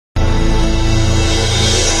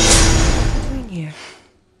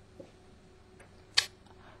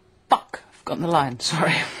got on the line,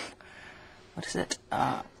 sorry. What is it?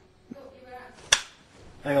 Hang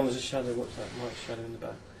on, there's a shadow. What's that? White shadow in the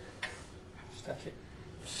back. Static.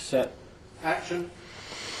 Set. Action.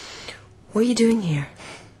 What are you doing here?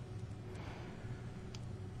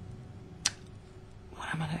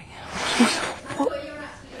 What am I doing?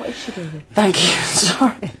 What is she doing? Thank you,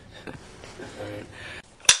 sorry.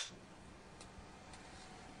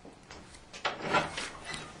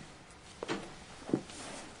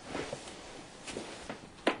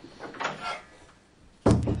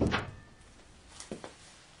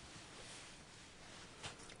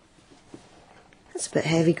 That's a bit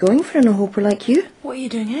heavy going for an hoper like you. What are you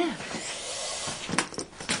doing here?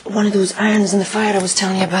 One of those irons in the fire I was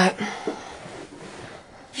telling you about.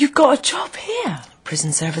 You've got a job here?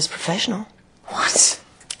 Prison service professional. What?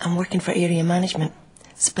 I'm working for area management.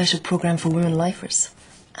 Special programme for women lifers.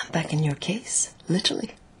 I'm back in your case,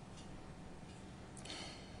 literally.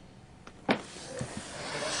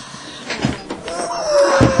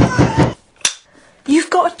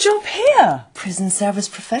 You've got a job here? Prison service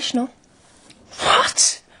professional.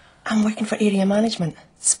 What? I'm working for area management.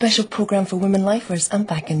 Special programme for women lifers. I'm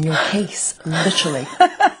back in your case, literally. Is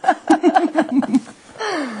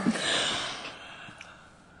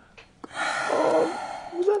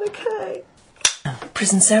that okay?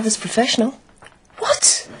 Prison service professional.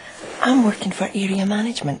 What? I'm working for area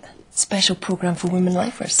management. Special programme for women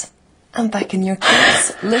lifers. I'm back in your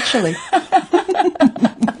case, literally. Is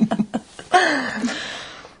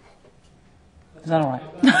that alright?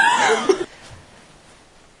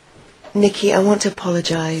 Nikki, I want to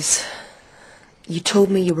apologise. You told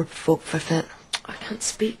me you were provoked for I can't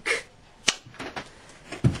speak.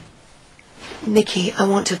 Nikki, I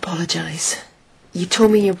want to apologise. You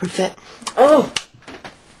told me you were Oh!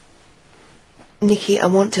 Nikki, I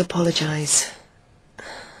want to apologise.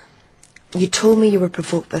 You told me you were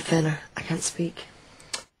provoked by Fenner. I can't speak.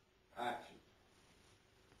 Action.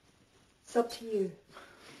 It's up to you.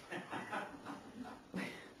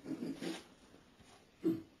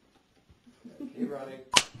 Keep running.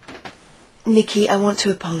 Nikki, I want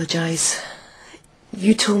to apologise.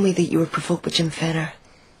 You told me that you were provoked by Jim Fenner.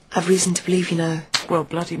 I've reason to believe you now. Well,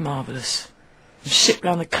 bloody marvellous. You sit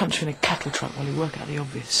round the country in a cattle truck while you work out the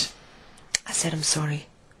obvious. I said I'm sorry.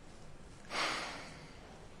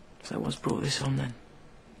 So what's brought this on then?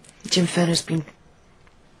 Jim Fenner's been...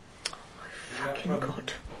 Oh my fucking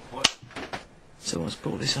God. So what's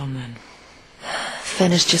brought this on then?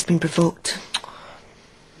 Fenner's just been provoked.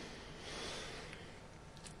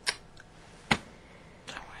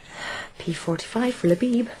 P45 for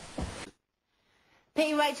Lahbib.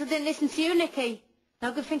 Pity Rachel didn't listen to you, Nikki.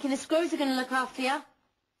 No good thinking the screws are going to look after you.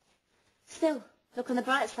 Still, look on the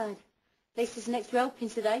bright side. At least there's an extra helping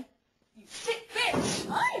today. You sick bitch!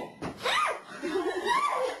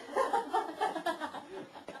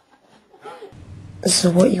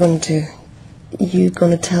 So what you gonna do? You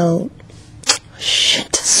gonna tell...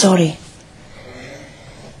 Shit, sorry.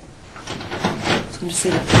 I was gonna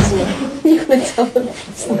say the prisoner. You gonna tell the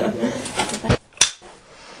prisoner.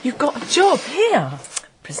 You've got a job here?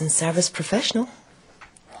 Prison service professional.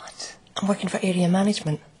 What? I'm working for area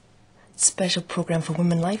management. Special programme for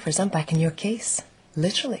women lifers. I'm back in your case.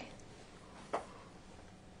 Literally.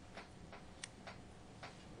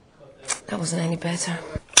 That wasn't any better.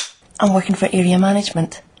 I'm working for area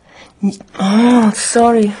management. Oh,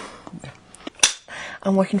 sorry.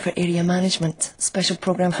 I'm working for area management. Special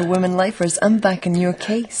programme for women lifers. I'm back in your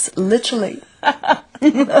case. Literally. God.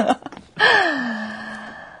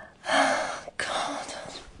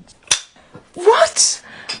 What?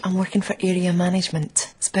 I'm working for area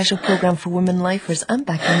management. Special programme for women lifers. I'm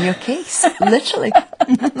back in your case. Literally.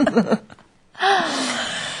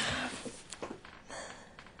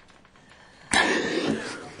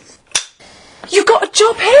 You've got a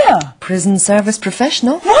job here? Prison service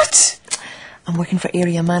professional. What? I'm working for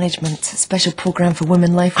area management. Special programme for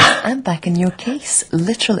women lifers. I'm back in your case.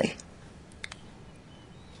 Literally.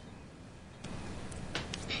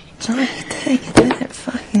 Sorry, you did it.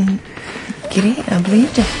 Fucking great. I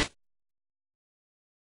believed you.